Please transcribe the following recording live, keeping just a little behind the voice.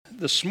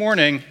This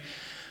morning,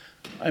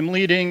 I'm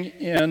leading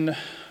in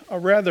a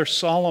rather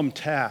solemn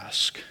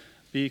task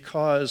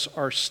because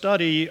our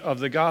study of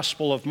the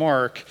Gospel of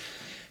Mark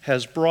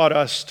has brought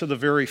us to the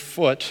very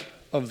foot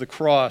of the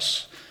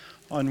cross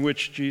on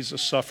which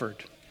Jesus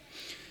suffered.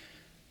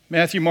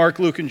 Matthew, Mark,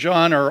 Luke, and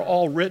John are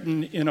all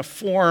written in a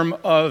form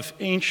of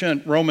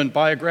ancient Roman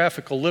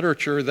biographical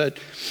literature that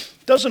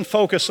doesn't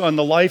focus on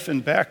the life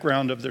and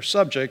background of their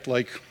subject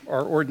like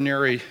our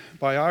ordinary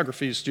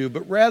biographies do,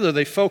 but rather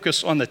they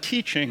focus on the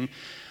teaching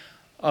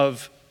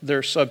of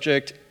their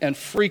subject and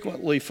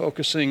frequently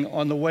focusing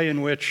on the way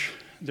in which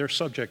their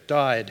subject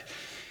died.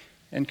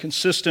 And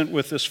consistent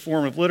with this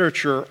form of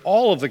literature,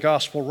 all of the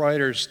gospel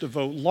writers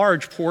devote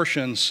large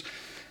portions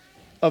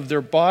of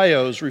their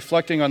bios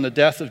reflecting on the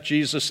death of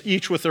Jesus,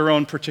 each with their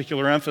own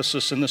particular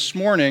emphasis. And this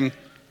morning,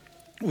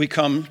 we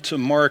come to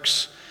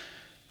Mark's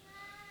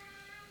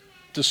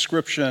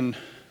description,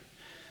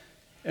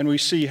 and we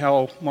see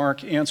how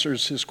Mark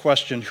answers his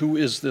question, who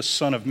is this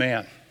Son of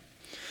Man?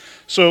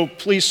 So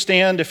please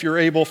stand if you're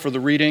able for the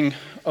reading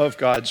of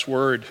God's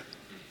word.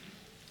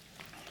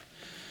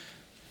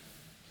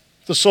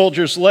 The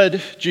soldiers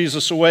led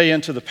Jesus away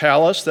into the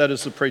palace, that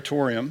is the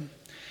praetorium,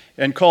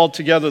 and called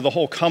together the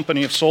whole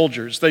company of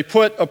soldiers. They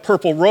put a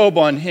purple robe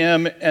on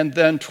him and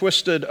then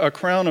twisted a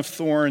crown of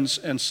thorns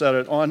and set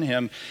it on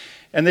him.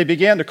 And they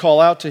began to call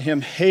out to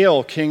him,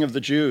 "Hail, King of the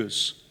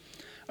Jews!"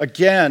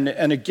 Again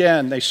and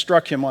again they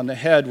struck him on the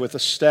head with a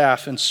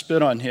staff and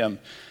spit on him.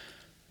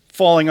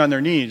 Falling on their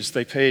knees,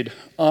 they paid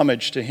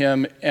homage to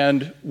him,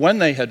 and when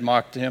they had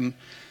mocked him,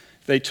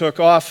 they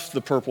took off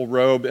the purple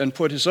robe and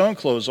put his own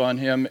clothes on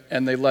him,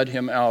 and they led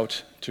him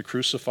out to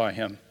crucify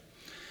him.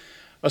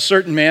 A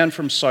certain man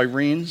from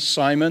Cyrene,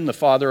 Simon, the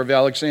father of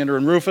Alexander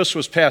and Rufus,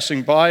 was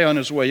passing by on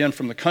his way in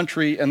from the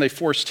country, and they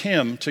forced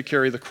him to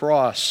carry the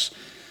cross.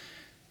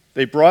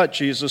 They brought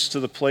Jesus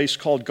to the place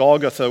called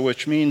Golgotha,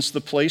 which means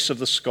the place of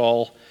the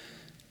skull.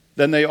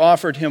 Then they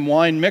offered him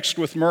wine mixed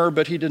with myrrh,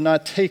 but he did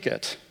not take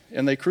it,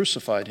 and they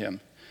crucified him.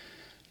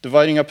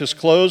 Dividing up his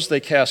clothes, they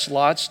cast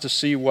lots to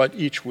see what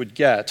each would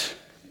get.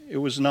 It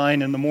was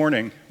 9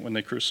 a.m. when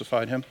they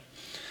crucified him.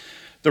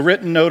 The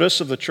written notice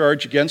of the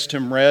charge against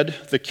him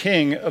read, "The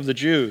King of the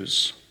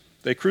Jews."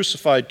 They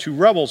crucified 2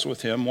 rebels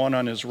with him, one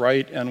on his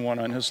right and one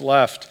on his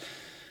left.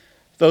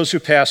 Those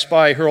who passed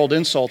by hurled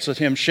insults at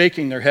him,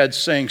 shaking their heads,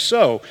 saying,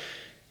 "So,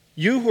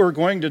 you who are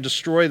going to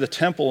destroy the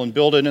temple and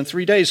build it in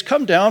 3 days,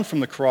 come down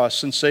from the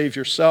cross and save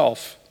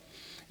yourself."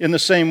 In the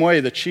same way,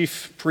 the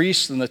chief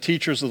priests and the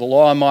teachers of the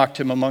law mocked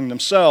him among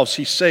themselves.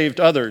 "He saved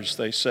others,"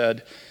 they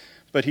said,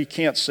 "but he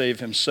can't save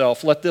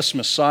himself. Let this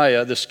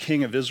Messiah, this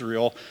King of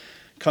Israel,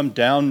 come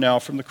down now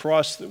from the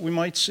cross that we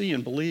might see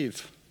and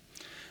believe."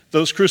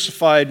 Those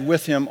crucified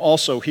with him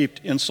also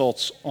heaped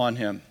insults on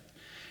him.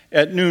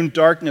 At noon,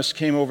 darkness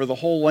came over the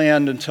whole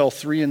land until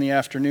 3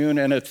 p.m,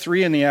 and at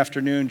 3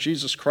 p.m,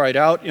 Jesus cried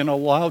out in a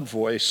loud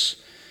voice,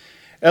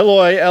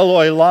 "Eloi,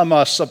 Eloi,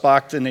 lama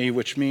sabachthani,"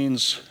 which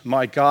means,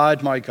 my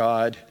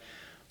God,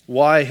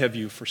 why have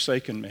you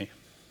forsaken me?"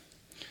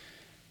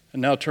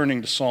 And now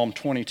turning to Psalm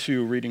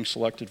 22, reading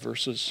selected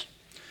verses.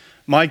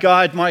 My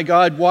God,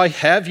 why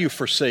have you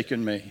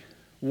forsaken me?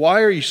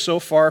 Why are you so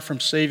far from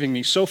saving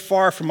me, so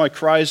far from my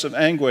cries of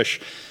anguish?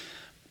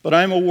 But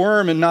I am a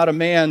worm and not a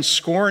man,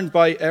 scorned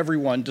by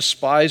everyone,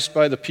 despised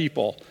by the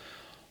people.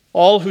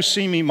 All who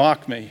see me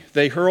mock me.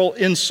 They hurl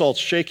insults,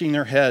 shaking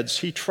their heads.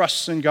 He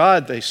trusts in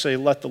God, they say.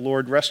 Let the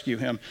Lord rescue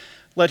him.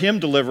 Let him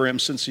deliver him,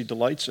 since he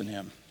delights in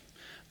him.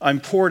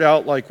 I'm poured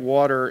out like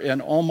water, and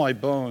all my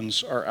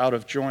bones are out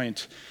of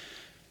joint.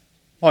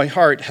 My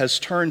heart has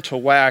turned to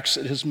wax.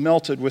 It has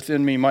melted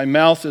within me. My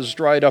mouth is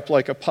dried up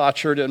like a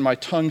potsherd, and my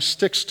tongue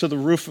sticks to the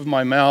roof of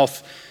my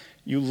mouth.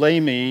 You lay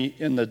me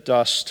in the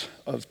dust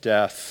of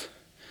death.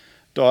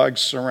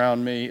 Dogs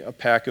surround me. A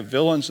pack of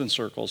villains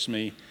encircles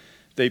me.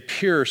 They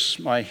pierce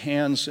my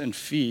hands and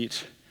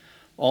feet.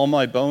 All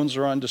my bones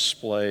are on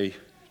display.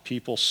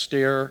 People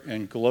stare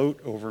and gloat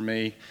over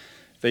me.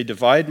 They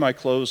divide my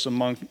clothes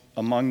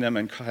among them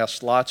and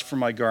cast lots for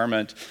my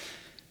garment.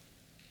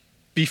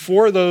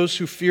 Before those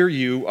who fear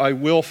you, I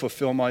will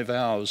fulfill my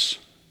vows.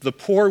 The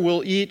poor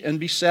will eat and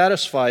be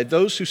satisfied.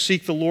 Those who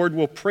seek the Lord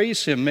will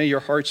praise him. May your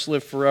hearts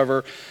live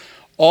forever.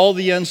 All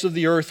the ends of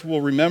the earth will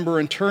remember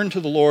and turn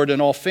to the Lord,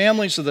 and all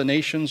families of the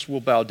nations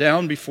will bow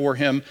down before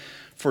him.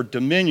 For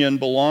dominion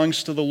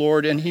belongs to the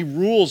Lord, and he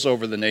rules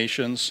over the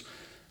nations.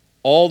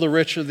 All the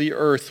rich of the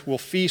earth will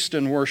feast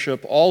and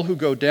worship. All who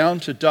go down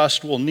to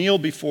dust will kneel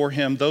before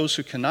him. Those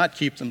who cannot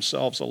keep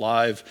themselves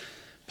alive,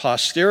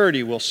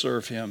 posterity will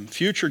serve him.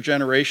 Future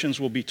generations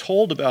will be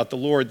told about the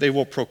Lord. They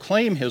will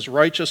proclaim his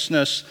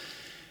righteousness,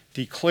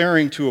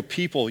 declaring to a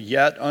people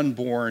yet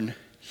unborn,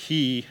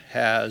 he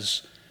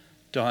has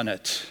done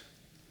it.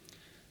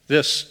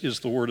 This is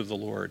the word of the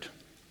Lord.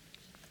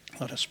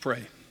 Let us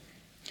pray.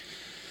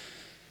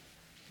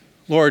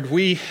 Lord,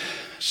 we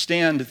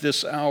stand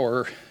this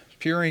hour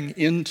peering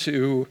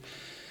into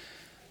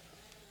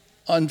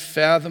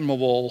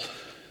unfathomable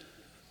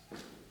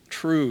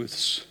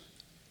truths,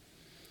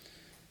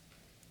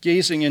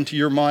 gazing into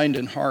your mind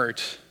and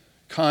heart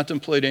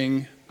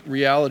contemplating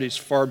realities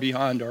far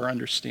beyond our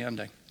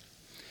understanding.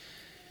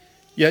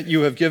 Yet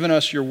you have given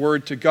us your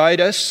word to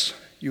guide us.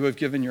 You have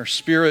given your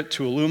Spirit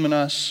to illumine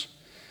us.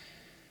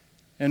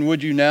 And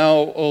would you now,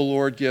 O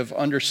Lord, give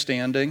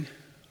understanding,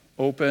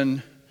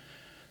 open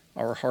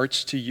our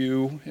hearts to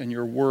you and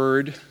your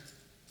word.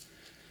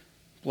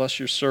 Bless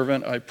your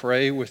servant, I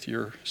pray, with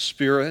your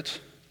Spirit.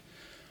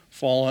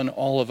 Fall on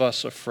all of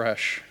us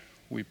afresh.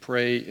 We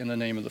pray in the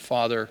name of the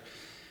Father,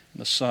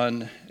 and the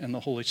Son, and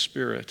the Holy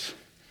Spirit.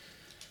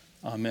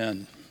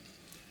 Amen.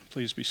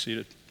 Please be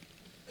seated.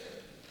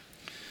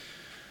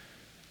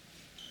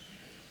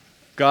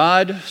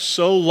 God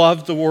so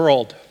loved the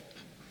world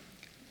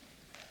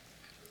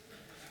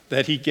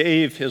that he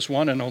gave his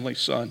one and only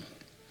Son,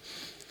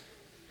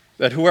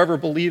 that whoever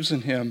believes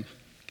in him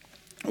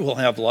will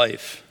have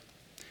life.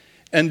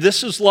 And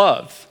this is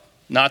love,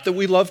 not that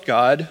we loved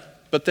God,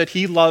 but that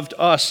he loved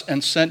us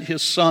and sent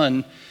his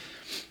Son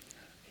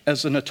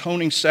as an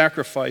atoning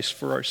sacrifice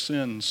for our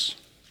sins.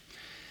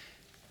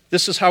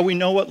 This is how we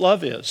know what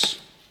love is.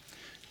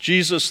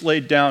 Jesus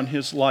laid down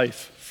his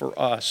life for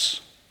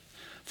us.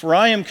 For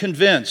I am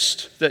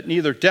convinced that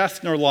neither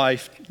death nor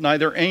life,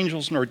 neither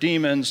angels nor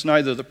demons,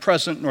 neither the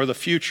present nor the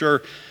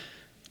future,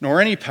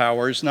 nor any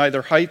powers,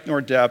 neither height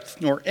nor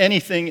depth, nor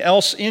anything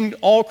else in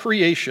all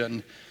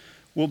creation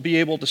will be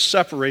able to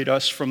separate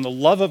us from the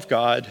love of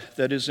God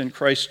that is in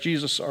Christ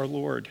Jesus our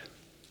Lord.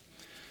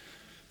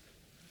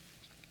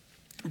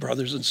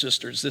 Brothers and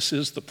sisters, this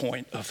is the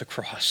point of the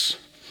cross.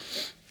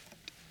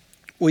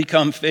 We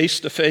come face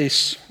to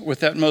face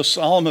with that most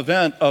solemn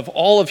event of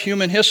all of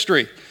human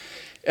history.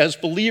 As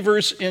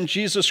believers in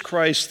Jesus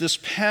Christ, this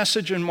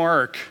passage in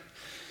Mark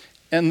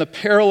and the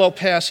parallel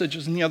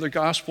passages in the other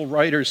gospel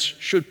writers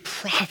should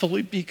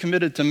probably be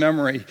committed to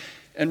memory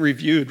and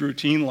reviewed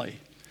routinely.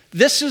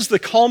 This is the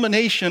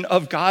culmination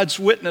of God's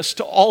witness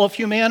to all of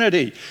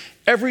humanity.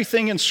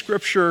 Everything in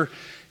Scripture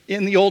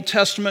in the Old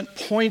Testament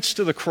points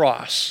to the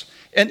cross,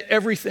 and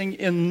everything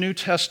in the New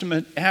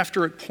Testament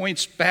after it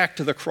points back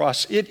to the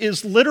cross. It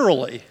is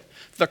literally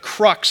the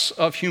crux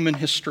of human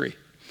history.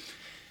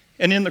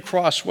 And in the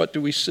cross, what do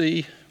we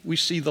see? We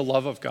see the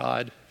love of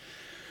God.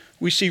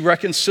 We see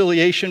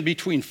reconciliation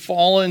between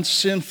fallen,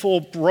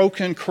 sinful,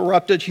 broken,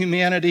 corrupted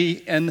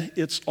humanity and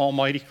its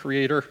almighty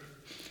Creator.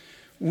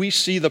 We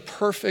see the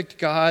perfect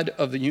God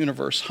of the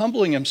universe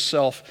humbling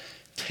himself,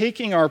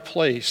 taking our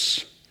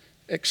place,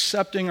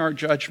 accepting our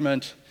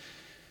judgment,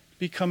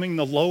 becoming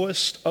the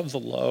lowest of the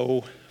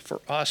low for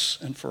us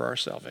and for our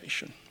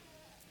salvation.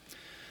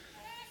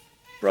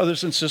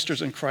 Brothers and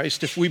sisters in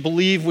Christ, if we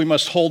believe we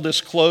must hold this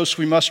close,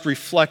 we must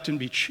reflect and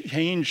be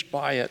changed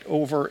by it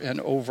over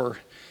and over.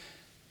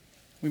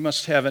 We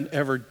must have an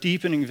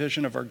ever-deepening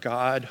vision of our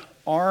God,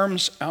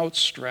 arms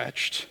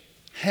outstretched,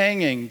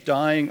 hanging,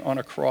 dying on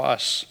a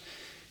cross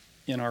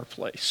in our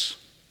place.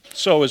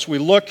 So as we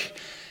look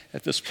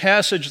at this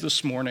passage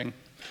this morning,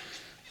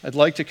 I'd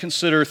like to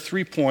consider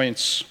 3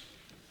 points.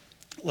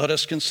 Let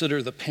us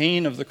consider the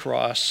pain of the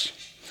cross.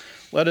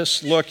 Let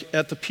us look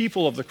at the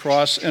people of the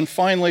cross. And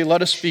finally,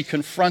 let us be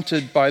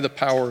confronted by the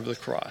power of the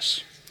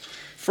cross.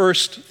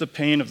 First, the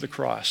pain of the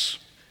cross.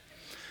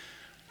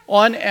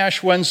 On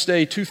Ash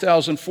Wednesday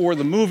 2004,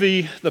 the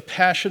movie The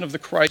Passion of the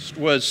Christ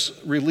was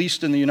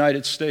released in the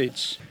United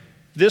States.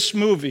 This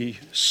movie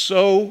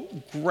so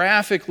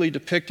graphically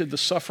depicted the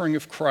suffering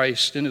of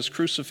Christ in his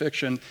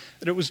crucifixion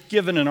that it was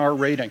given an R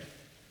rating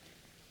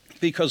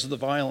because of the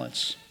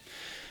violence.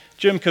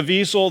 Jim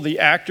Caviezel, the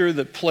actor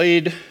that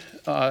played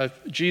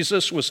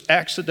Jesus, was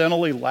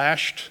accidentally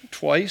lashed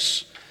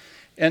twice,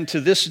 and to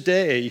this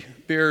day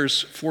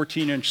bears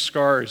 14-inch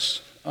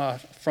scars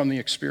from the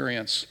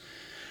experience.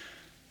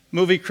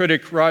 Movie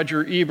critic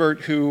Roger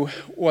Ebert, who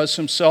was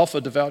himself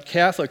a devout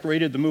Catholic,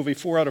 rated the movie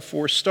 4 out of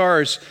 4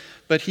 stars,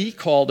 but he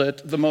called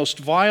it the most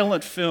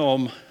violent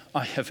film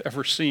I have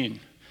ever seen.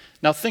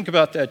 Now think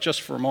about that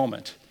just for a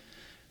moment.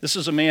 This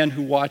is a man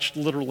who watched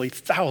literally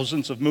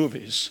thousands of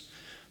movies,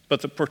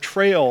 but the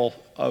portrayal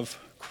of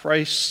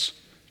Christ's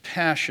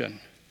passion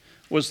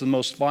was the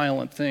most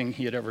violent thing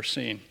he had ever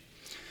seen.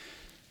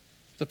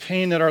 The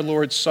pain that our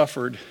Lord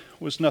suffered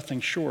was nothing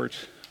short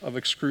of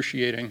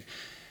excruciating,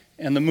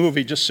 and the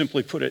movie just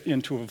simply put it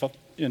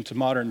into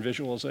modern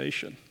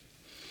visualization.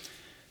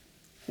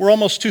 We're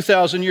almost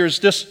 2,000 years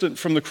distant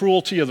from the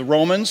cruelty of the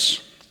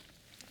Romans.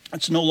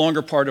 It's no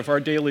longer part of our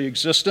daily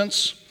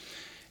existence.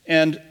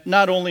 And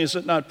not only is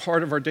it not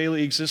part of our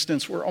daily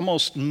existence, we're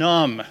almost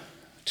numb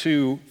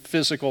to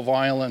physical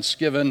violence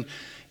given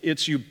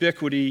its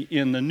ubiquity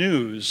in the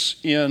news,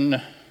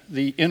 in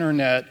the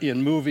internet,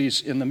 in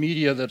movies, in the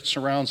media that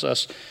surrounds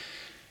us.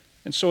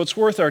 And so it's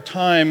worth our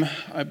time,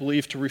 I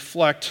believe, to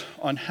reflect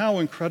on how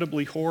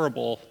incredibly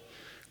horrible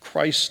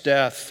Christ's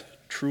death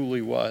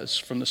truly was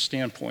from the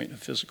standpoint of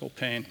physical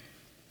pain.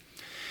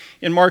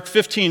 In Mark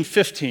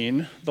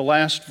 15:15, the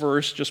last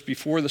verse just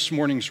before this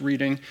morning's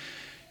reading,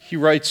 he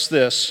writes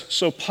this: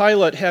 "So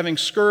Pilate, having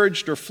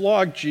scourged or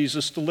flogged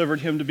Jesus,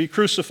 delivered him to be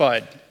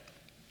crucified."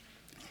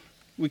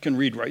 We can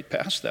read right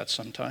past that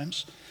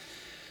sometimes.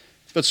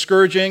 But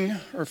scourging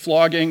or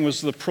flogging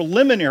was the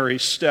preliminary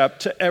step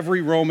to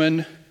every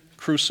Roman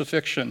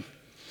crucifixion.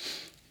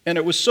 And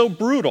it was so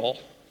brutal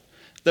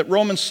that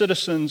Roman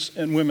citizens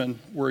and women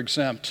were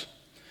exempt.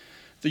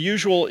 The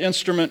usual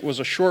instrument was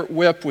a short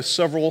whip with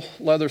several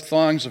leather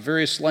thongs of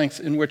various length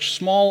in which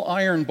small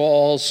iron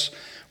balls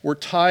were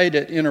tied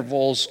at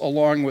intervals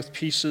along with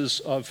pieces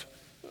of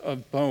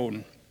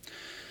bone.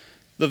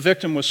 The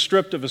victim was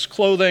stripped of his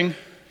clothing.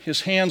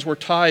 His hands were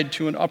tied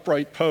to an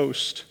upright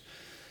post.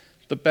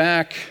 The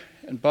back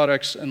and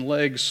buttocks and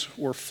legs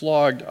were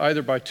flogged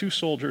either by two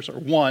soldiers or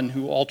one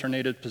who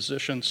alternated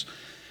positions.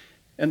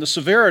 And the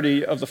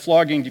severity of the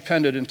flogging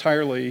depended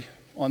entirely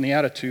on the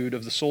attitude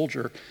of the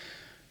soldier.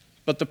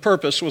 But the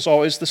purpose was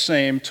always the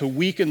same: to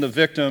weaken the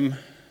victim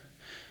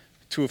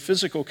to a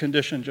physical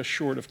condition just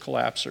short of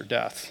collapse or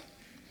death.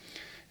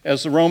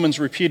 As the Romans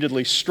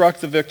repeatedly struck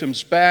the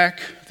victim's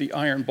back, the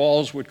iron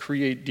balls would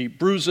create deep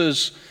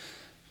bruises.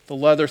 The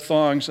leather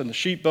thongs and the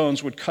sheep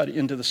bones would cut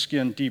into the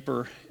skin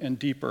deeper and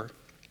deeper.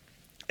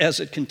 As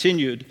it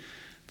continued,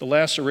 the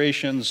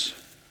lacerations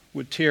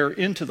would tear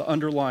into the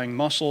underlying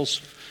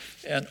muscles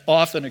and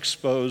often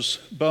expose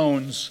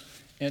bones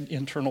and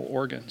internal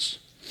organs.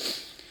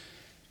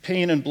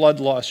 Pain and blood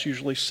loss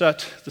usually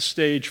set the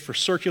stage for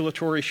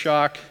circulatory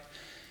shock,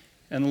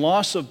 and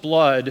loss of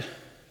blood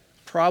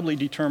probably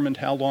determined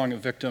how long a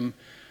victim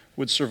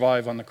would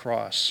survive on the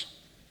cross.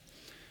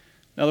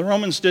 Now, the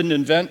Romans didn't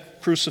invent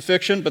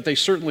crucifixion, but they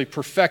certainly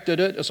perfected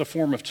it as a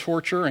form of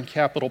torture and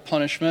capital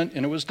punishment,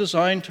 and it was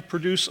designed to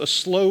produce a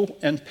slow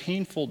and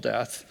painful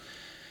death.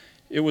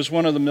 It was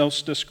one of the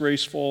most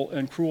disgraceful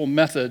and cruel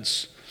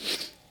methods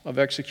of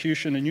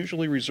execution, and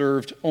usually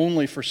reserved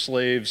only for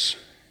slaves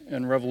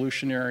and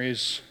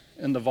revolutionaries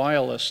and the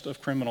vilest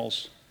of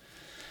criminals.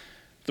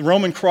 The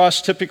Roman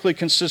cross typically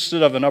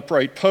consisted of an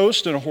upright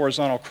post and a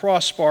horizontal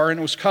crossbar,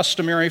 and it was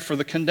customary for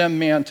the condemned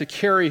man to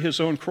carry his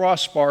own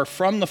crossbar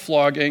from the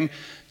flogging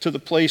to the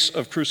place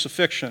of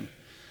crucifixion.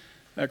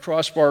 That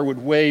crossbar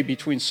would weigh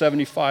between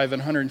 75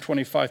 and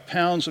 125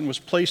 pounds and was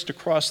placed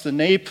across the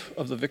nape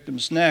of the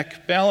victim's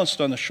neck,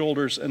 balanced on the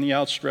shoulders, and the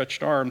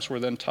outstretched arms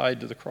were then tied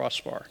to the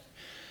crossbar.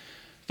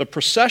 The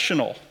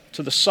processional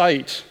to the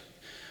site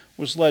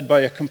was led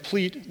by a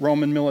complete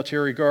Roman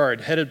military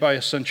guard, headed by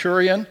a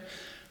centurion,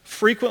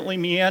 frequently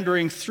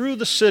meandering through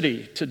the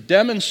city to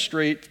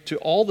demonstrate to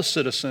all the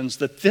citizens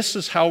that this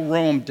is how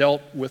Rome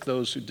dealt with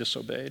those who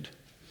disobeyed.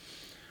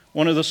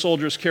 One of the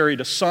soldiers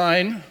carried a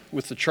sign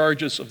with the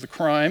charges of the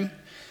crime,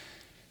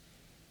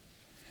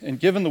 and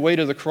given the weight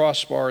of the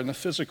crossbar and the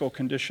physical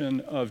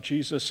condition of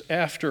Jesus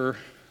after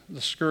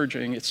the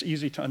scourging, it's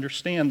easy to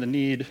understand the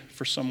need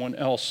for someone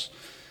else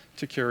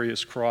to carry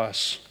his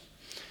cross.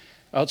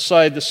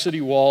 Outside the city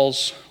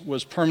walls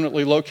was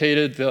permanently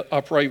located the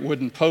upright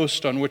wooden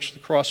post on which the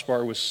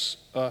crossbar was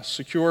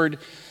secured.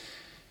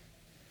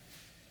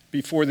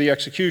 Before the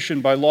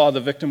execution, by law,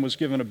 the victim was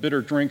given a bitter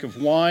drink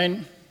of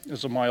wine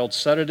as a mild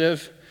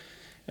sedative,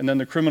 and then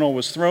the criminal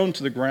was thrown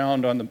to the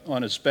ground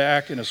on his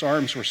back, and his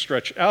arms were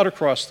stretched out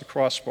across the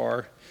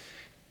crossbar.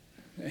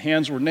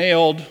 Hands were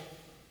nailed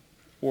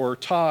or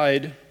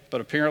tied,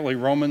 but apparently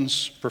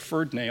Romans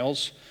preferred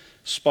nails,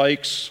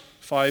 spikes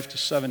 5 to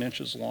 7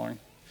 inches long.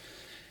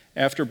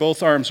 After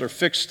both arms are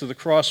fixed to the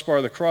crossbar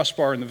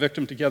and the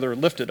victim together are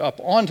lifted up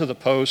onto the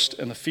post,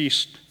 and the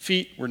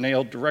feet were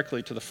nailed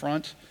directly to the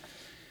front.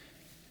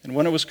 And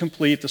when it was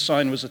complete, the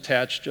sign was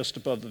attached just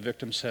above the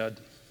victim's head.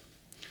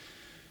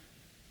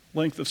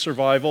 Length of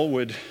survival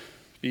would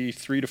be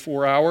 3 to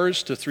 4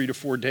 hours to 3 to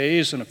 4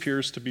 days, and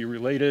appears to be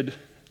related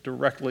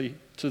directly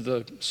to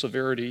the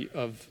severity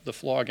of the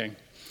flogging.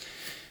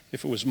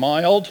 If it was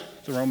mild,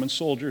 the Roman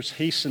soldiers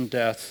hastened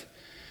death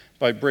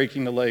by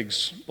breaking the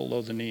legs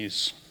below the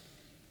knees.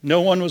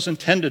 No one was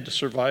intended to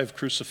survive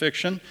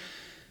crucifixion.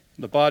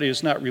 The body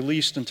is not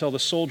released until the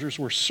soldiers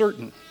were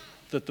certain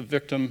that the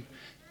victim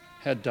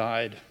had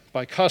died.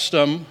 By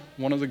custom,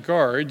 one of the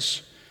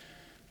guards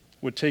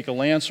would take a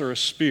lance or a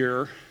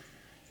spear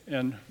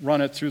and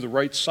run it through the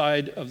right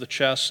side of the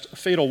chest, a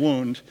fatal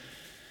wound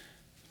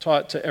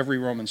taught to every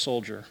Roman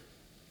soldier.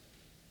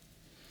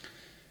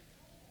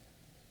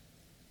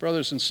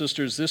 Brothers and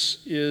sisters, this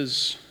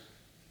is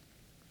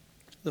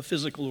the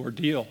physical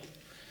ordeal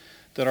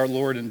that our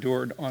Lord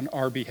endured on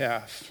our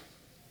behalf.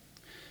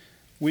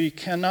 We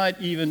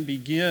cannot even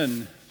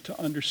begin to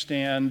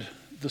understand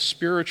the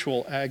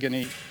spiritual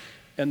agony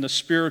and the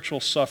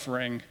spiritual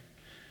suffering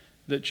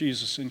that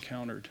Jesus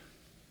encountered.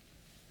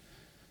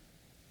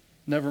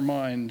 Never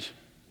mind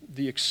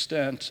the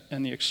extent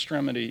and the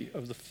extremity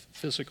of the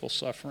physical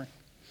suffering.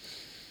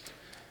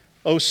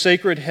 O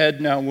sacred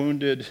head, now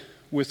wounded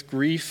with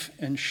grief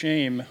and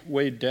shame,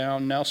 weighed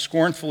down, now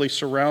scornfully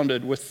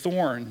surrounded with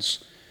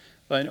thorns,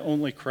 thine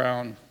only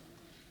crown.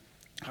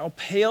 How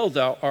pale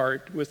thou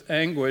art with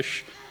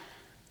anguish,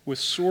 with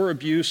sore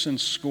abuse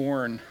and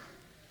scorn.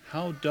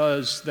 How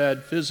does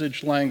that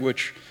visage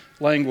languish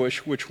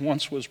which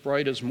once was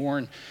bright as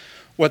morn?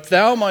 What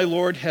thou, my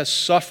Lord,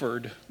 hast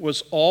suffered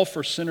was all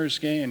for sinners'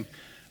 gain.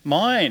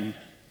 Mine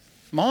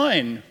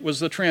was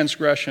the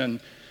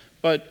transgression,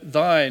 but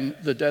thine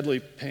the deadly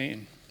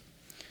pain.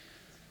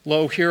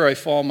 Lo, here I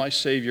fall, my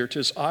Savior,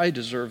 'tis I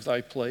deserve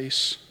thy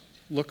place.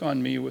 Look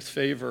on me with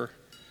favor,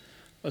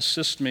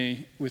 assist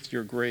me with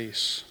your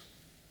grace.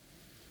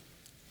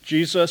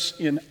 Jesus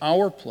in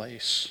our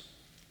place,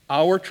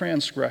 our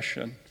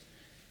transgression,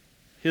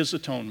 his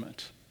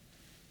atonement,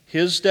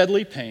 his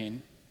deadly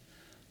pain,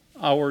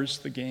 ours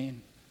the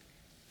gain.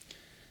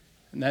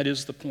 And that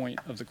is the point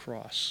of the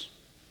cross.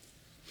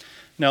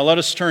 Now let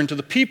us turn to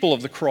the people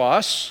of the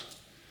cross.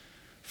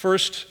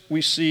 First,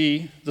 we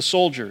see the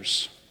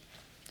soldiers.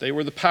 They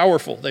were the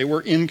powerful. They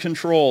were in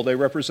control. They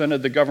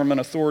represented the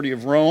government authority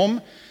of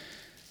Rome.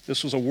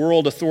 This was a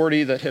world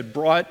authority that had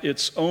brought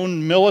its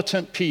own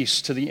militant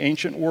peace to the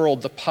ancient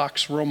world, the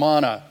Pax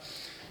Romana,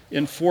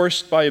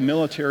 enforced by a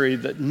military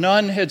that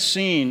none had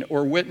seen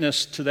or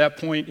witnessed to that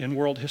point in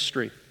world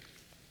history.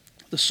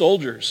 The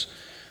soldiers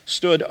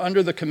stood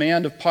under the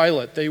command of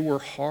Pilate. They were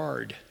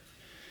hard.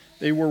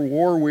 They were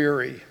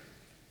war-weary.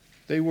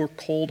 They were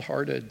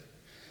cold-hearted.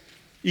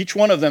 Each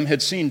one of them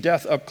had seen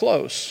death up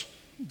close.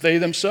 They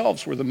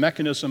themselves were the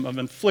mechanism of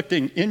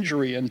inflicting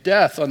injury and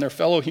death on their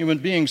fellow human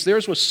beings.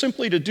 Theirs was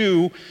simply to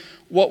do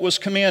what was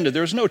commanded.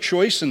 There was no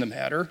choice in the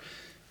matter.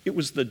 It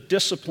was the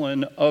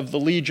discipline of the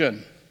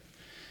legion.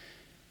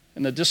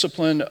 And the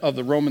discipline of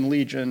the Roman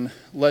legion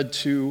led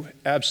to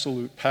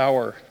absolute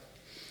power.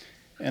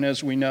 And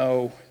as we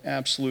know,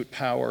 absolute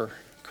power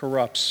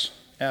corrupts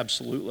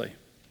absolutely.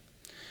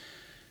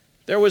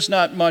 There was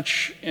not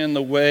much in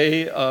the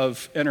way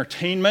of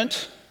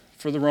entertainment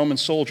for the Roman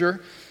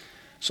soldier,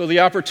 so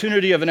the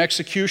opportunity of an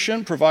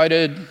execution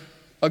provided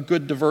a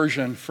good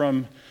diversion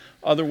from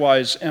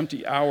otherwise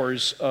empty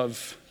hours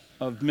of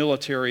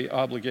military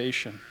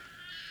obligation.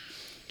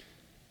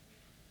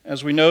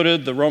 As we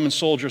noted, the Roman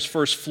soldiers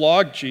first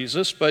flogged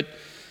Jesus, but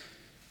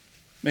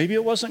maybe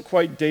it wasn't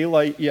quite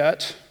daylight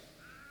yet.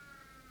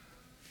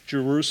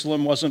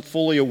 Jerusalem wasn't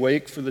fully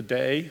awake for the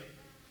day.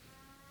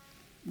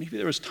 Maybe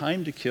there was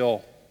time to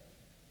kill.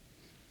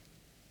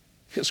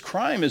 His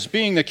crime is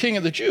being the king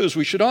of the Jews.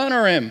 We should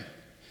honor him.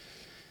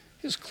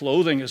 His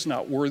clothing is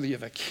not worthy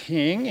of a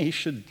king. He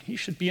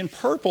should be in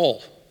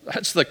purple.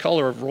 That's the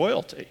color of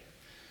royalty.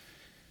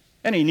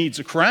 And he needs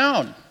a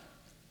crown.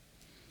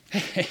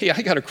 Hey,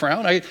 I got a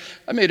crown. I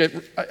made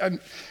it.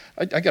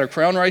 I got a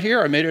crown right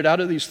here. I made it out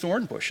of these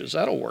thorn bushes.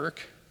 That'll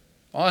work.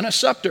 On a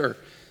scepter.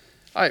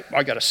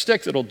 I got a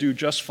stick that'll do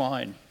just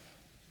fine.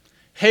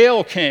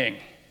 Hail, King.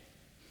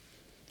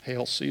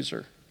 Hail,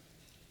 Caesar.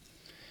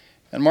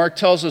 And Mark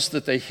tells us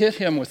that they hit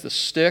him with the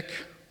stick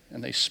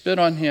and they spit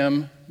on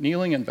him,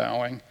 kneeling and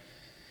bowing.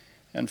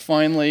 And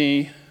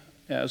finally,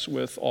 as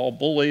with all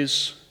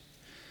bullies,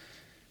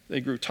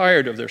 they grew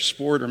tired of their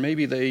sport, or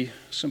maybe they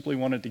simply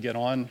wanted to get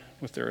on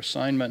with their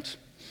assignment.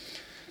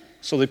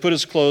 So they put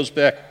his clothes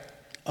back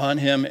on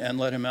him and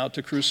led him out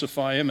to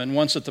crucify him. And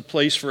once at the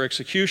place for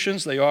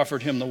executions, they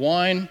offered him the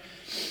wine.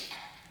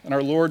 And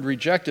our Lord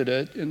rejected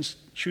it,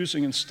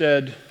 choosing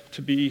instead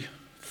to be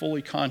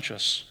fully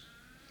conscious.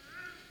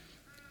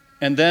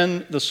 And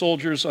then the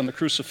soldiers on the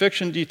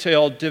crucifixion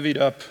detail divvied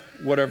up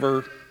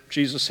whatever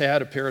Jesus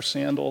had, a pair of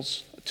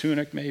sandals, a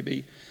tunic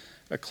maybe,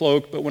 a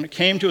cloak. But when it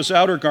came to his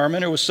outer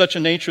garment, it was such a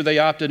nature they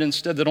opted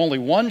instead that only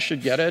one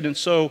should get it. And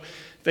so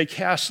they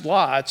cast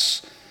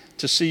lots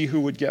to see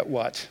who would get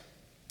what.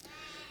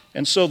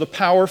 And so the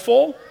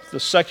powerful, the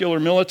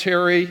secular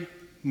military,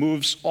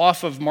 moves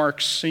off of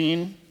Mark's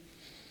scene.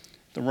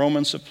 The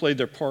Romans have played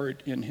their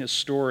part in his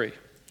story.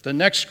 The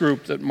next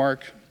group that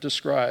Mark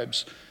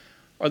describes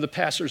are the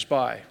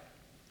passersby.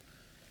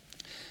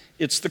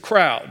 It's the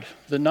crowd,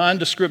 the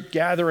nondescript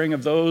gathering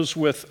of those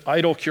with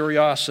idle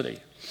curiosity.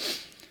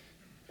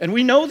 And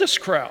we know this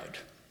crowd.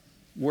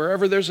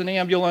 Wherever there's an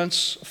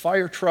ambulance, a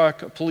fire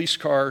truck, a police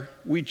car,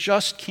 we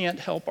just can't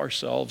help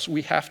ourselves.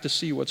 We have to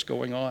see what's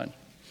going on.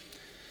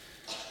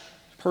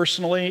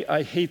 Personally,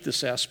 I hate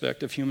this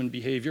aspect of human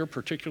behavior,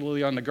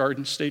 particularly on the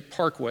Garden State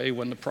Parkway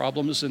when the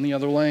problem is in the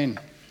other lane.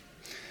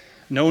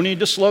 No need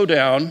to slow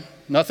down,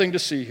 nothing to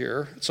see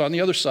here. It's on the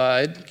other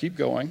side, keep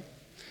going.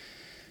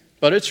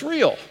 But it's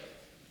real.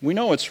 We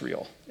know it's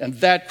real. And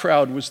that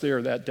crowd was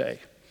there that day.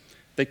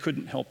 They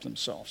couldn't help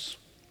themselves.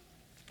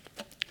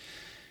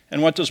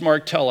 And what does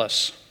Mark tell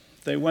us?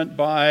 They went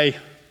by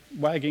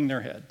wagging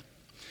their head,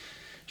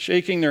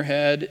 shaking their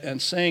head and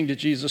saying to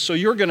Jesus, so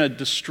you're going to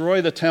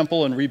destroy the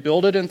temple and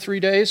rebuild it in 3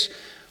 days?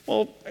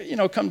 Well,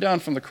 come down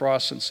from the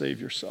cross and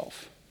save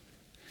yourself.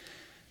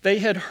 They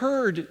had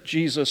heard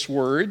Jesus'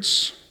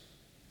 words.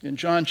 In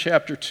John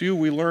chapter 2,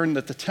 we learn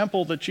that the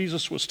temple that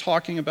Jesus was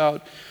talking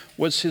about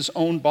was his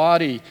own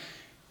body.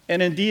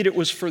 And indeed, it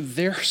was for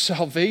their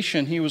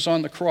salvation he was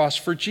on the cross.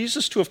 For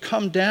Jesus to have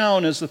come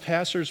down, as the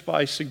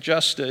passersby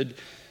suggested,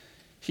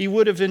 he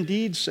would have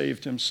indeed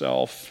saved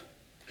himself,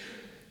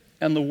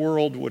 and the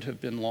world would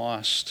have been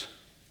lost.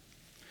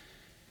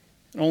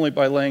 And only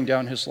by laying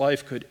down his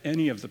life could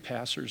any of the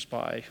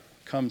passersby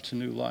come to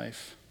new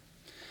life.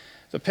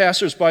 The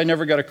passersby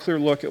never got a clear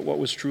look at what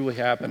was truly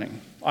happening.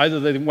 Either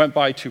they went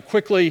by too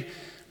quickly,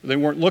 They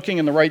weren't looking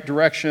in the right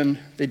direction.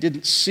 They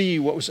didn't see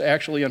what was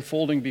actually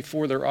unfolding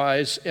before their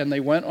eyes, and they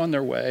went on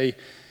their way,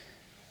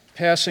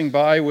 passing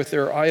by with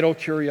their idle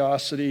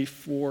curiosity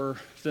for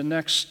the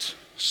next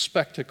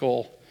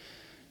spectacle,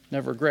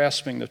 never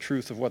grasping the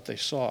truth of what they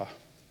saw.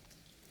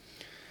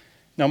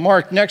 Now,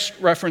 Mark next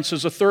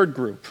references a third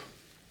group.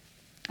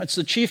 It's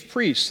the chief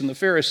priests and the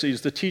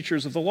Pharisees, the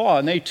teachers of the law,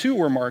 and they too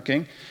were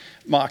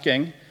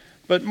mocking,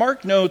 but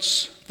Mark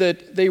notes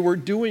that they were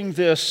doing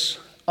this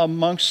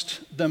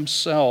amongst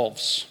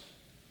themselves.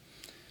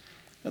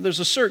 Now, there's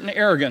a certain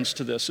arrogance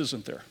to this,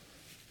 isn't there?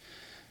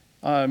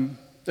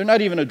 They're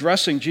not even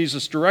addressing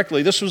Jesus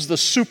directly. This was the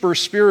super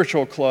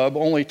spiritual club,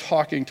 only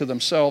talking to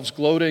themselves,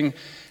 gloating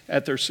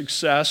at their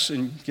success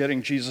in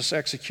getting Jesus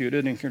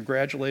executed and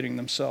congratulating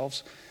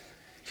themselves.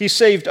 He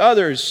saved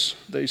others,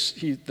 they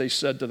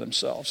said to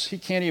themselves. He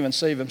can't even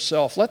save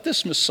himself. Let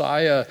this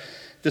Messiah,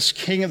 this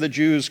King of the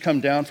Jews, come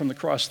down from the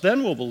cross.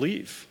 Then we'll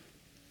believe.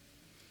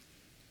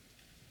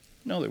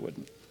 No, they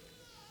wouldn't.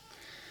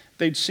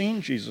 They'd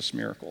seen Jesus'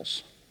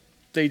 miracles.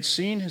 They'd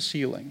seen his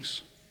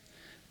healings.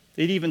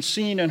 They'd even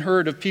seen and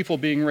heard of people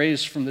being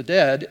raised from the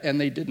dead,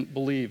 and they didn't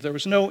believe. There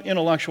was no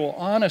intellectual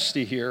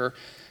honesty here,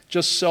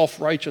 just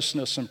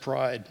self-righteousness and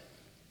pride.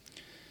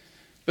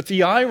 But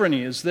the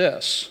irony is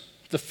this: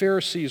 the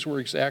Pharisees were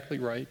exactly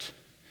right.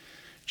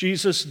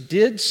 Jesus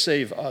did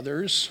save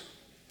others,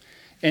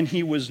 and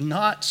he was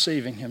not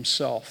saving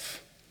himself.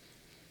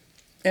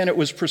 And it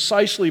was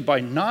precisely by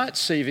not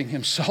saving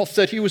himself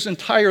that he was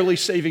entirely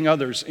saving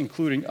others,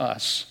 including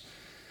us.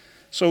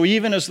 So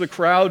even as the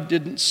crowd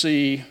didn't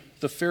see,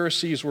 the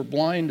Pharisees were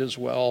blind as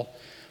well.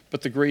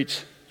 But the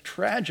great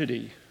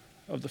tragedy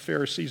of the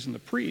Pharisees and the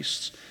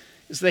priests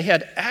is they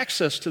had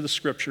access to the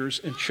Scriptures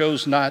and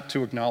chose not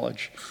to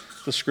acknowledge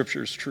the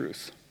Scriptures'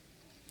 truth.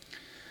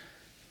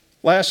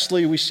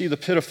 Lastly, we see the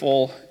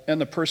pitiful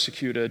and the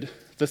persecuted,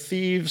 the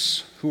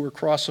thieves who were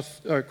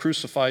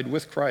crucified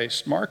with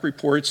Christ. Mark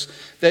reports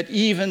that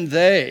even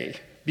they,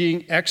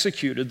 being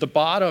executed, the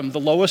bottom, the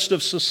lowest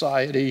of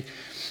society,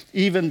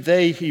 even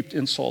they heaped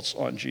insults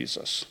on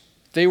Jesus.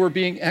 They were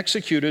being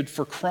executed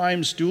for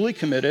crimes duly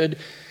committed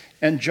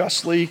and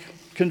justly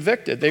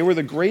convicted. They were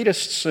the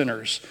greatest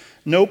sinners.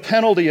 No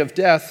penalty of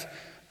death,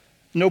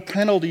 no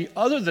penalty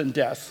other than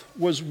death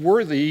was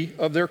worthy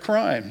of their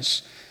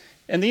crimes.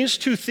 And these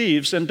two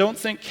thieves, and don't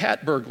think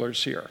cat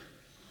burglars here,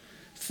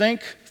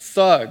 think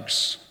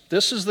thugs.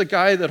 This is the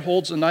guy that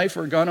holds a knife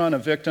or a gun on a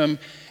victim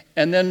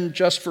and then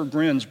just for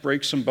grins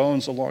breaks some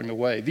bones along the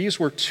way. These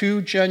were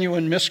two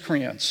genuine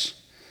miscreants.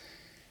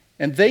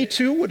 And they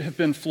too would have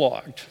been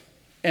flogged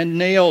and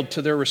nailed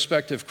to their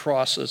respective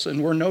crosses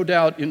and were no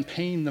doubt in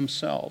pain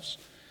themselves.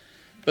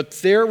 But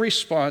their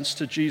response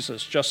to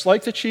Jesus, just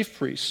like the chief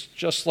priests,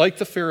 just like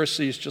the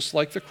Pharisees, just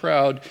like the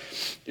crowd,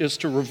 is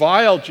to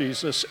revile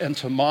Jesus and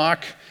to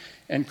mock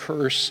and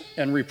curse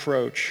and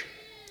reproach.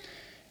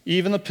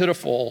 Even the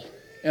pitiful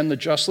and the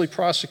justly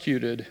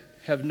prosecuted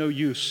have no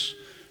use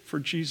for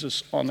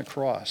Jesus on the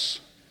cross.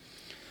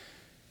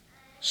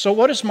 So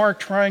what is Mark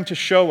trying to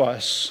show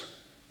us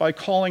by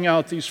calling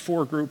out these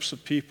four groups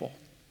of people?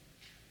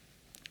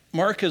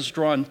 Mark has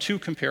drawn two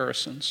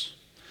comparisons.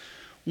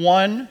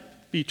 One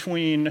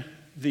between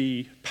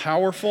the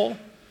powerful,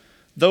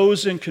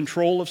 those in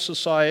control of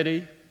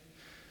society,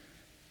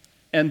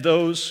 and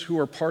those who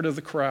are part of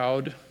the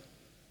crowd,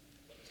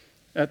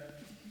 at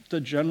the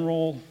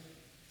general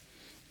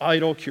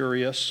idle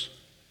curious.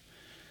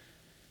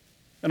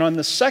 And on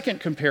the second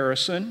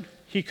comparison,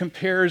 he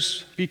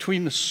compares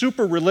between the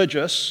super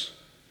religious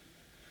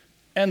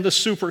and the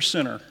super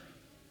sinner.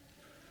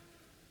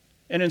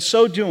 And in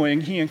so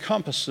doing, he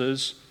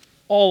encompasses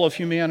all of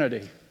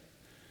humanity.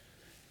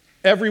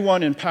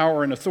 Everyone in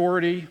power and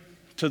authority,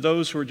 to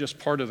those who are just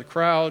part of the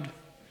crowd.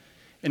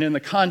 And in the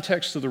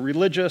context of the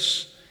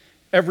religious,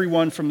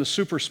 everyone from the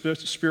super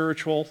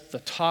spiritual, the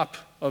top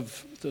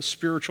of the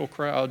spiritual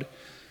crowd,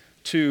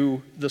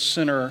 to the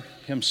sinner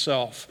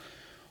himself.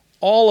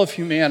 All of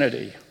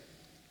humanity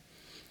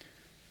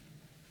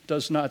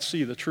does not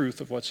see the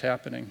truth of what's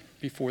happening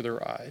before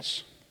their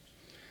eyes.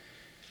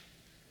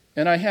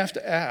 And I have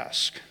to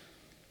ask,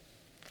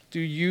 do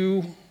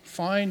you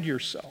find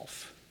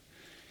yourself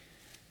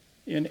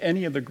in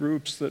any of the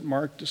groups that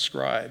Mark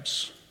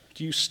describes?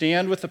 Do you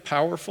stand with the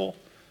powerful,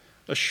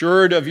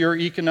 assured of your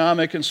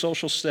economic and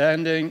social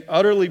standing,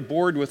 utterly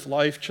bored with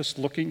life, just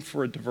looking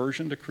for a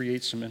diversion to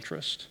create some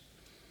interest?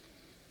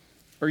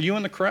 Are you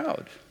in the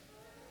crowd,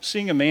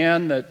 seeing a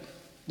man that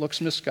looks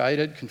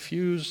misguided,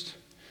 confused,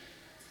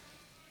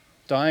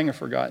 dying a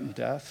forgotten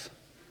death?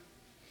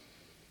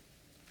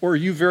 Or are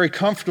you very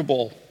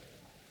comfortable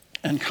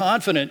and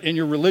confident in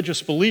your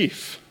religious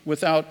belief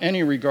without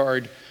any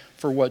regard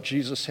for what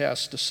Jesus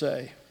has to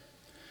say?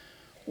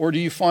 Or do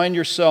you find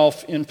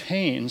yourself in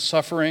pain,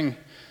 suffering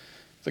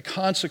the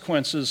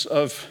consequences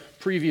of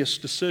previous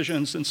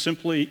decisions and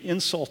simply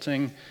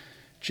insulting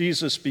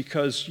Jesus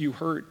because you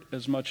hurt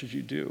as much as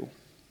you do?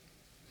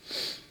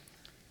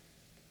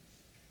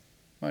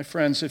 My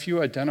friends, if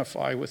you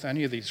identify with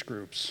any of these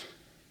groups,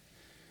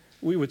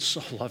 we would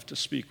so love to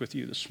speak with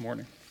you this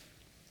morning.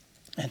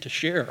 and to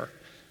share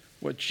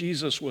what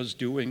Jesus was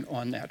doing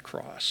on that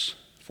cross.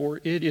 For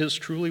it is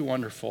truly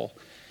wonderful.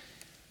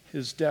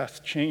 His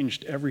death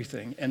changed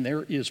everything, and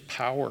there is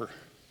power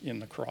in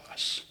the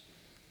cross.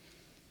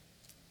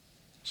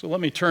 So let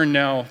me turn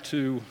now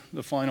to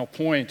the final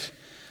point,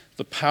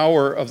 the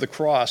power of the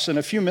cross. In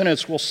a few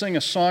minutes, we'll sing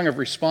a song of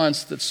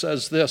response that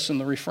says this in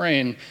the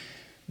refrain: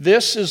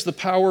 "This is the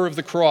power of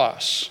the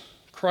cross.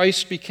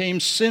 Christ became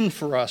sin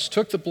for us,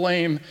 took the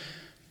blame,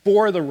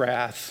 bore the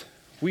wrath.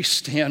 We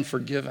stand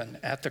forgiven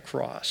at the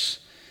cross."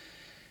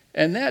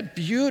 And that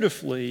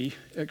beautifully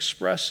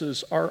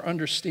expresses our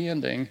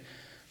understanding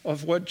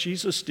of what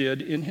Jesus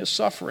did in his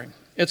suffering.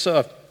 It's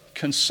a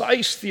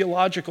concise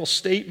theological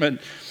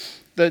statement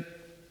that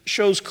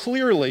shows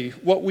clearly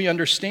what we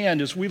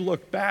understand as we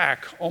look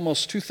back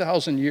almost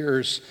 2,000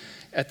 years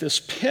at this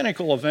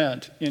pinnacle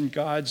event in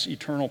God's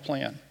eternal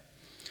plan.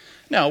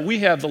 Now, we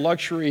have the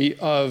luxury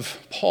of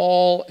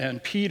Paul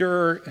and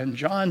Peter and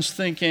John's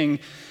thinking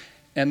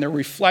and their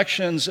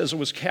reflections as it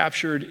was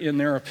captured in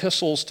their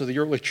epistles to the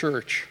early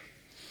church.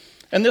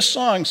 And this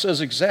song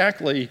says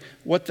exactly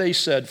what they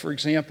said. For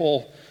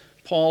example,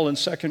 Paul in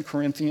 2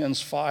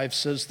 Corinthians 5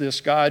 says this: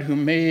 "God who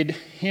made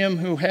him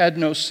who had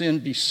no sin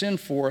be sin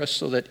for us,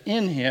 so that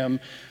in him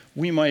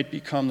we might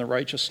become the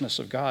righteousness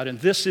of God."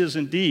 And this is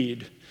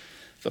indeed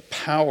the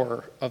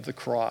power of the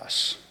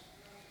cross.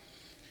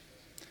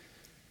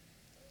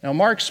 Now,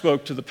 Mark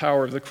spoke to the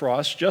power of the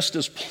cross just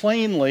as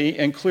plainly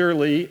and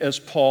clearly as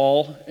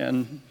Paul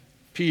and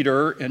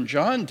Peter and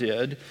John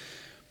did,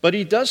 but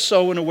he does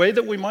so in a way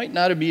that we might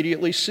not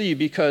immediately see,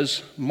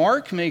 because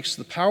Mark makes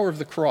the power of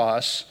the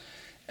cross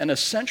an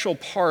essential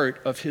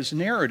part of his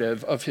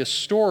narrative, of his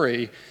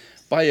story,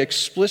 by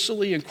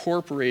explicitly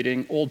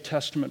incorporating Old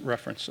Testament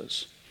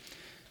references.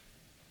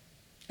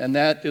 And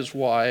that is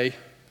why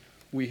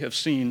we have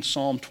seen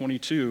Psalm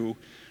 22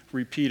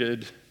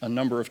 repeated a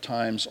number of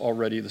times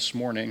already this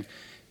morning,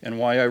 and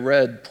why I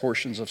read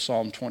portions of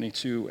Psalm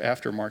 22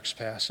 after Mark's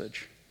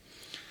passage.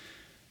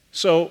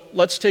 So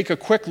let's take a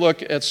quick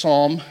look at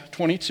Psalm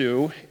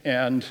 22,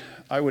 and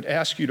I would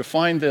ask you to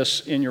find this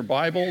in your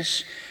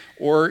Bibles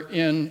or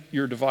in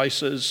your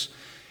devices.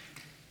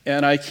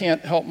 And I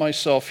can't help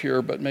myself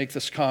here but make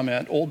this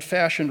comment: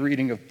 old-fashioned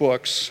reading of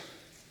books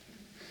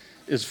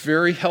is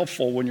very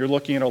helpful when you're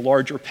looking at a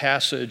larger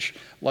passage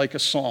like a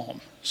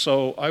psalm.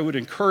 So I would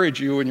encourage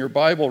you in your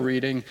Bible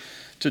reading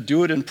to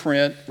do it in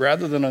print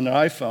rather than on an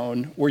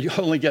iPhone, where you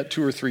only get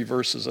 2 or 3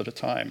 verses at a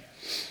time.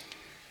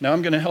 Now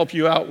I'm going to help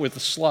you out with the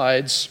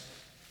slides.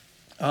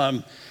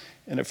 And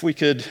if we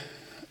could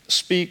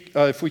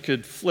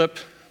flip,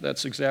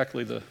 that's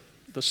exactly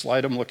the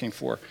slide I'm looking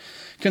for.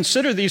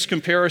 Consider these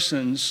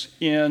comparisons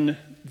in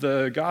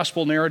the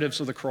gospel narratives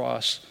of the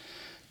cross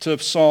to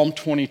Psalm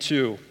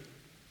 22.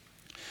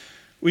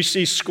 We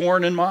see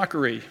scorn and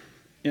mockery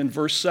in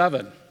verse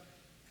 7.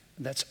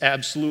 That's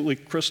absolutely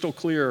crystal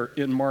clear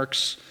in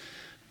Mark's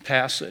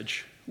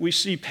passage. We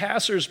see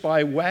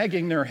passersby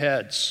wagging their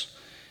heads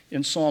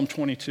in Psalm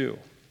 22.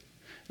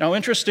 Now,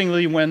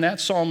 interestingly, when that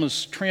psalm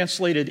is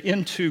translated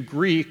into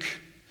Greek,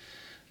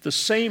 the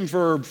same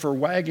verb for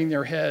wagging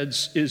their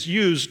heads is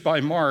used by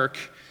Mark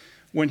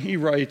when he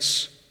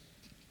writes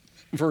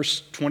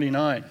verse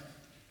 29.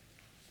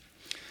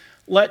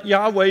 "Let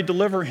Yahweh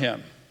deliver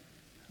him."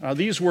 Now,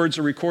 these words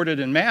are recorded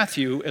in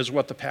Matthew as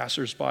what the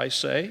passersby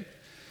say.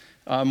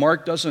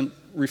 Mark doesn't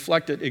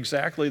reflect it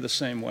exactly the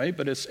same way,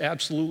 but it's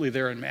absolutely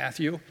there in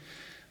Matthew.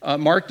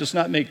 Mark does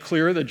not make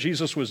clear that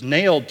Jesus was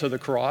nailed to the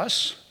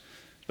cross,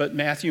 but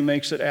Matthew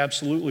makes it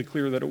absolutely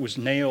clear that it was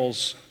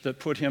nails that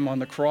put him on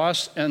the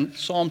cross. And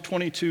Psalm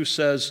 22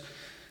 says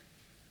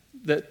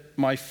that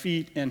my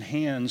feet and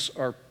hands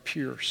are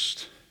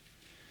pierced.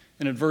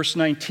 And in verse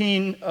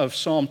 19 of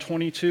Psalm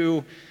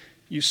 22,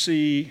 you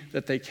see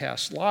that they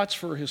cast lots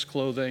for his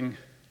clothing.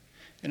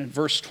 And in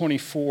verse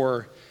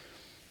 24,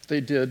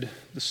 they did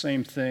the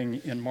same thing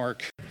in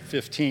Mark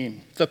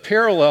 15. The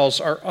parallels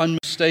are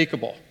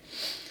unmistakable.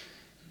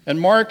 And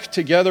Mark,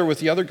 together with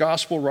the other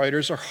gospel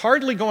writers, are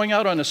hardly going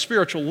out on a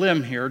spiritual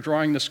limb here,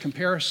 drawing this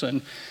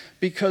comparison,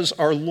 because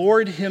our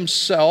Lord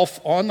himself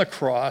on the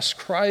cross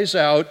cries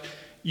out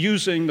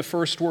using the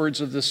first words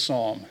of this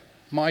psalm: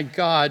 my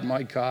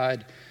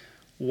God,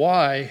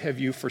 why have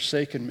you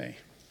forsaken me?"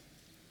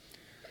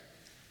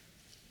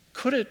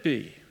 Could it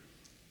be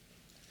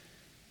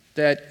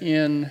that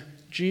in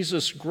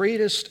Jesus'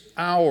 greatest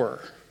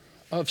hour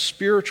of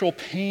spiritual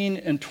pain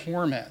and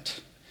torment,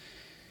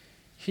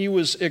 he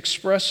was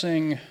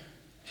expressing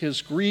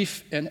his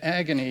grief and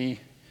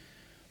agony,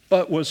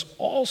 but was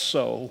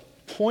also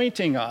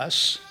pointing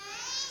us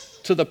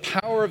to the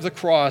power of the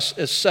cross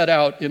as set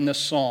out in this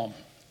psalm?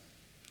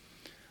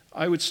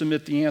 I would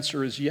submit the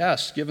answer is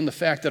yes, given the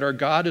fact that our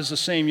God is the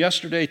same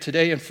yesterday,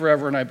 today, and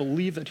forever, and I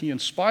believe that he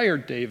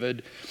inspired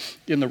David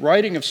in the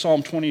writing of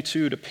Psalm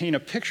 22 to paint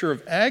a picture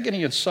of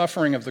agony and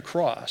suffering of the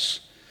cross,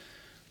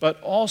 but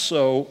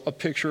also a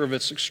picture of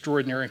its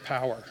extraordinary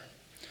power.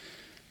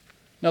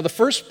 Now, the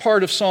first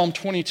part of Psalm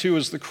 22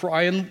 is the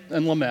cry and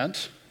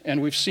lament,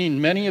 and we've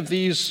seen many of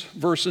these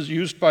verses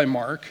used by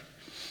Mark.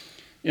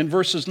 In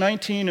verses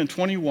 19 and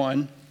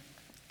 21,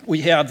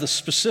 we have the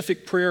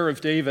specific prayer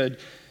of David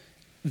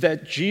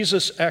that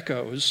Jesus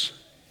echoes.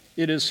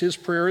 It is his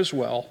prayer as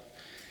well.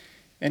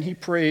 And he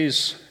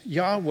prays,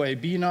 Yahweh,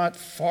 be not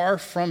far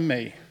from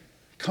me.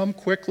 Come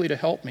quickly to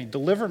help me.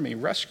 Deliver me,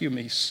 rescue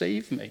me,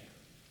 save me.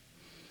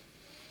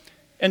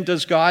 And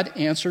does God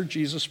answer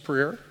Jesus'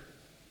 prayer?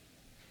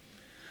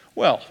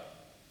 Well,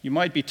 you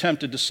might be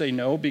tempted to say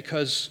no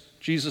because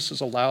Jesus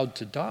is allowed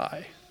to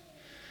die.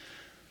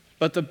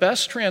 But the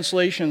best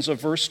translations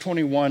of verse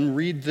 21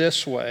 read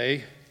this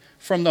way,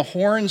 from the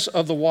horns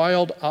of the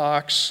wild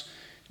ox,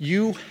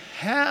 you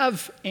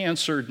have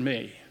answered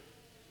me.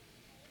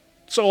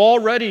 So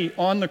already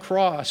on the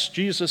cross,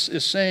 Jesus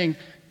is saying,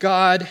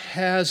 God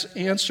has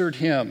answered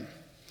him.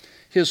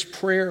 His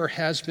prayer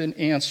has been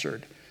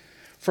answered.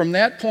 From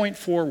that point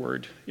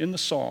forward in the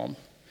psalm,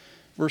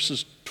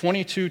 verses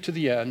 22 to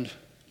the end,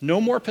 no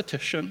more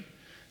petition,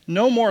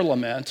 no more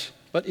lament,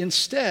 but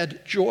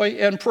instead joy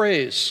and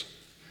praise.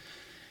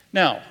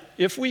 Now,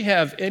 if we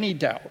have any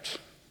doubt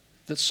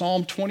that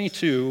Psalm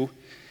 22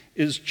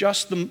 is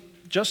just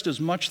as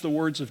much the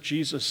words of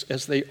Jesus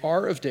as they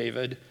are of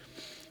David,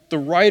 the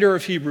writer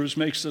of Hebrews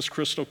makes this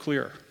crystal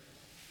clear.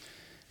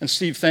 And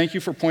Steve, thank you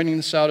for pointing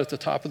this out at the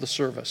top of the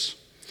service.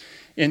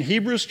 In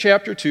Hebrews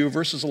chapter 2,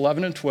 verses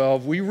 11 and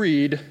 12, we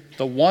read,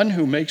 the one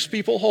who makes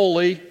people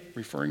holy,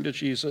 referring to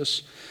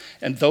Jesus,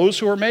 and those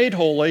who are made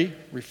holy,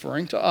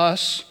 referring to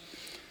us,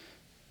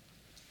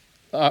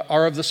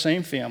 are of the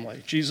same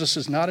family. Jesus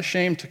is not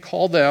ashamed to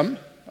call them,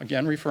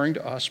 again referring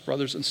to us,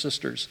 brothers and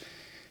sisters.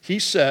 He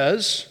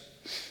says,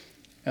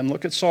 and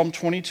look at Psalm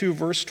 22,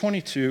 verse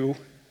 22,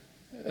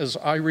 as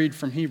I read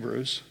from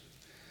Hebrews,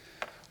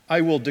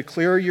 I will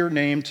declare your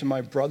name to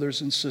my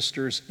brothers and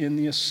sisters. In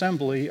the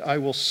assembly, I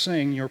will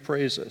sing your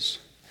praises.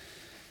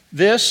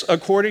 This,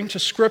 according to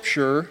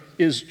Scripture,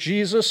 is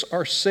Jesus,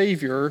 our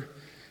Savior,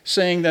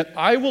 saying that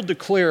I will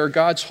declare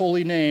God's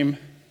holy name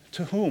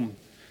to whom?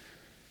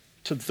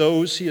 To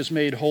those he has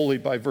made holy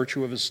by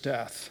virtue of his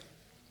death.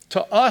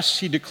 To us,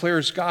 he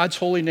declares God's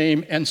holy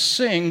name and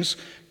sings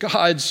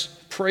God's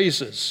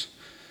praises.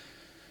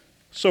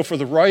 So for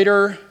the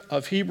writer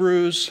of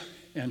Hebrews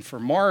and for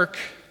Mark,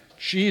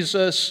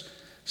 Jesus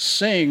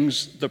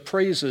sings the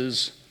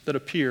praises that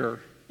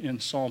appear in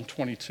Psalm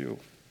 22.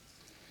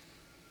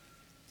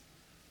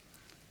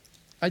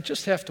 I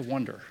just have to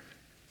wonder,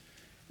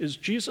 is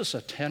Jesus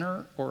a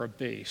tenor or a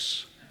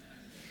bass?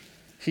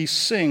 He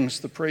sings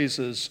the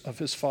praises of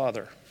his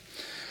Father.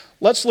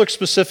 Let's look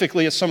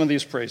specifically at some of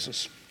these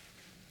praises.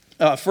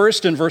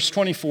 First, in verse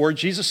 24,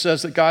 Jesus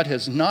says that God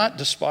has not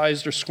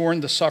despised or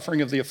scorned the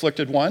suffering of the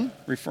afflicted one,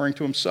 referring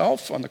to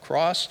himself on the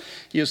cross.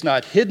 He has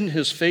not hidden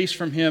his face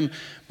from him,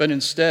 but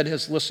instead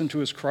has listened to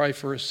his cry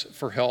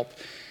for help.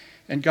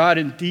 And God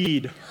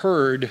indeed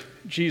heard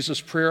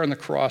Jesus' prayer on the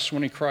cross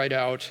when he cried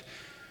out,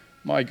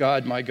 my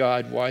God,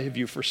 why have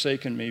you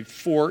forsaken me?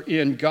 For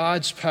in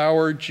God's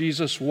power,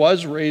 Jesus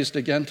was raised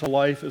again to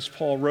life, as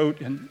Paul wrote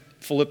in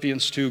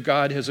Philippians 2.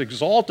 God has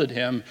exalted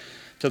him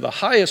to the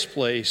highest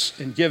place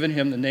and given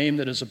him the name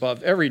that is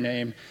above every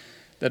name,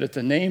 that at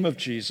the name of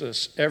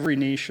Jesus, every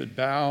knee should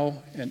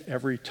bow and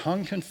every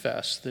tongue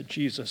confess that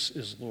Jesus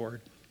is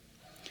Lord.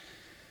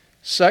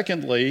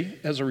 Secondly,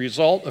 as a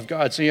result of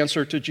God's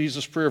answer to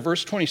Jesus' prayer,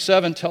 verse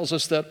 27 tells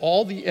us that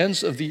all the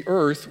ends of the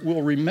earth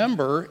will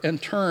remember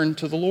and turn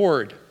to the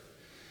Lord.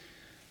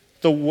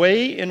 The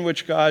way in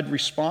which God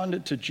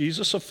responded to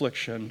Jesus'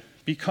 affliction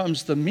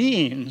becomes the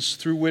means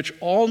through which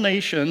all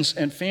nations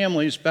and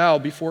families bow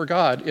before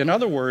God. In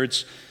other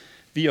words,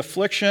 the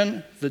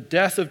affliction, the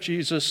death of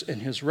Jesus,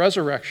 and his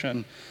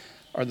resurrection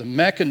are the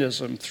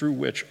mechanism through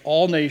which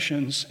all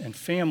nations and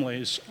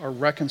families are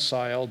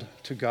reconciled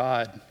to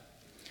God.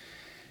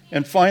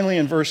 And finally,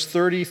 in verse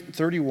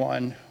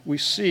 31, we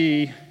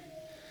see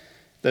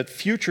that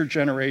future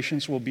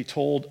generations will be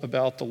told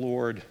about the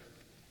Lord.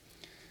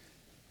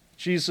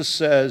 Jesus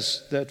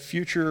says that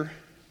future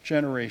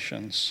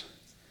generations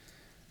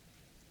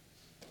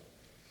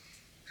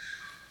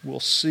will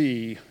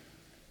see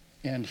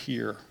and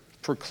hear,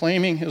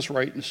 proclaiming his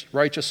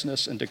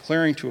righteousness and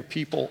declaring to a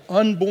people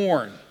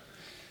unborn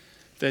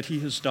that he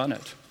has done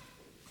it.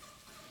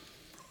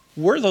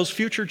 We're those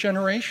future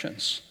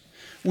generations.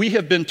 We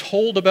have been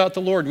told about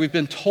the Lord. We've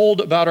been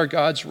told about our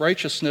God's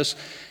righteousness.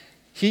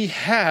 He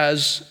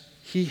has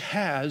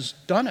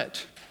done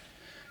it.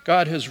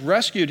 God has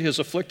rescued his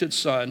afflicted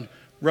son,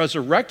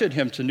 resurrected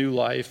him to new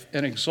life,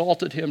 and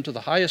exalted him to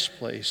the highest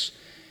place,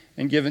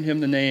 and given him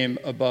the name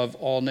above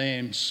all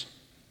names.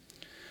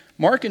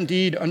 Mark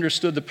indeed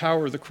understood the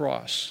power of the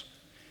cross.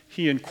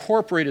 He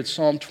incorporated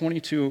Psalm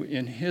 22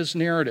 in his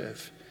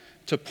narrative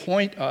to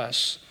point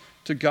us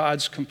to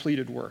God's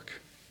completed work.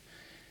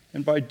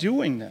 And by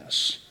doing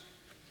this,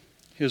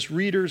 his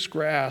readers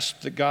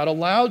grasped that God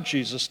allowed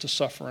Jesus to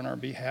suffer on our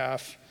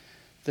behalf,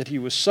 that he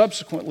was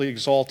subsequently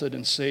exalted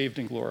and saved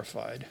and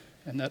glorified,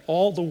 and that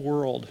all the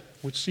world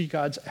would see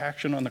God's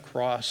action on the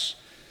cross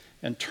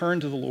and turn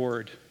to the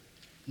Lord,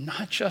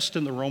 not just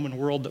in the Roman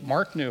world that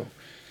Mark knew,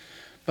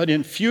 but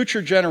in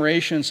future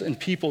generations and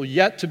people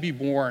yet to be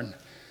born,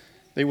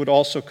 they would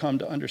also come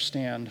to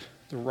understand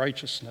the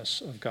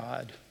righteousness of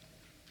God.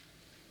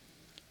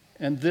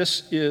 And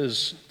this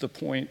is the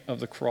point of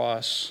the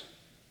cross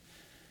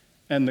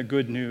and the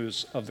good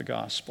news of the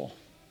gospel.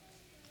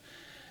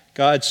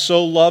 God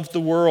so loved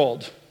the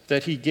world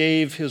that he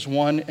gave his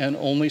one and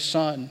only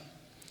Son,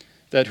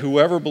 that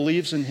whoever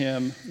believes in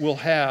him will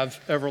have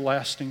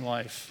everlasting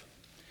life.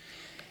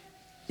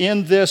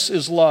 In this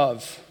is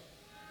love,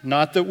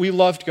 not that we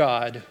loved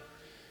God,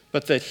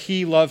 but that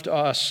he loved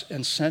us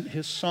and sent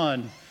his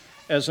Son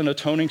as an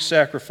atoning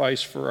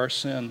sacrifice for our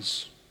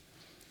sins.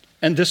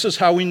 And this is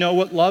how we know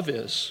what love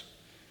is.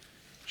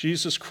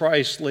 Jesus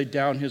Christ laid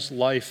down his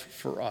life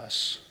for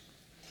us.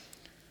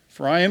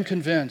 For I am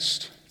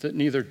convinced that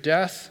neither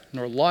death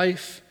nor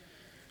life,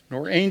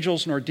 nor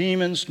angels nor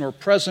demons, nor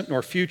present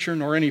nor future,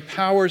 nor any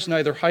powers,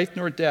 neither height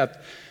nor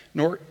depth,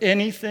 nor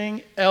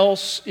anything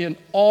else in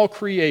all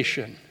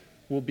creation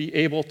will be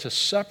able to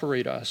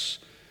separate us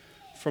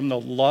from the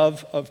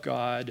love of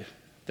God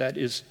that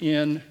is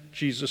in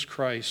Jesus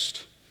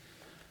Christ,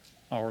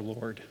 our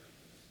Lord.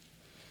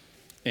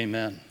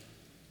 Amen.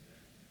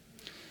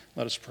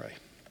 Let us pray.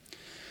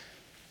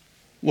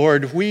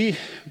 Lord, we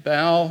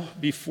bow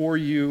before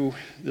you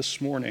this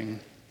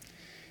morning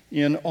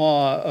in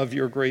awe of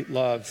your great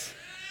love,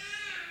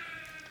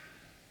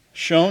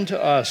 shown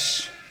to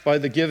us by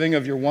the giving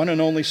of your one and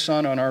only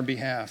Son on our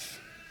behalf.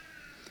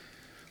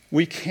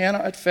 We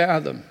cannot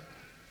fathom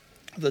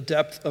the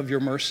depth of your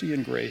mercy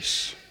and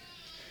grace.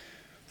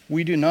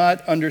 We do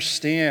not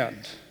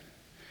understand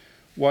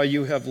why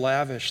you have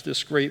lavished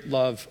this great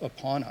love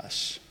upon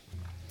us.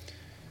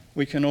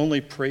 We can only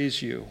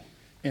praise you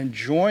and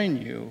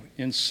join you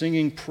in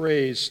singing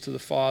praise to the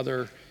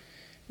Father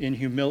in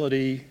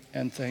humility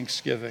and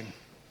thanksgiving.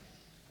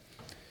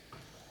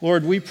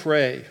 Lord, we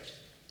pray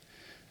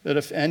that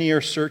if any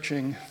are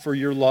searching for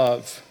your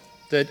love,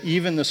 that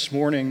even this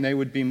morning they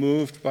would be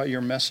moved by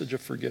your message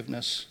of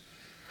forgiveness,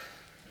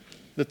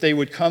 that they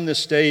would come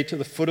this day to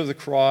the foot of the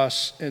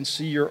cross and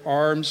see your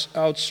arms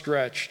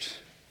outstretched,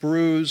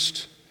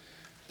 bruised,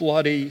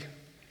 bloody,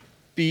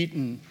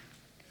 beaten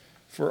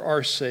for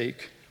our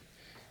sake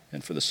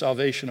and for the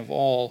salvation of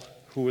all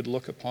who would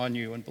look upon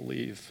you and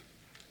believe.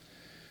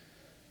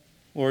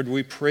 Lord,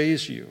 we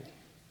praise you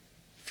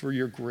for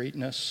your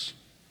greatness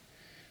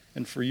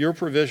and for your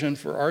provision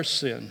for our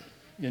sin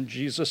in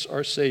Jesus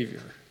our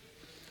Savior,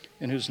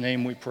 in whose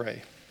name we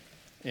pray.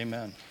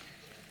 Amen.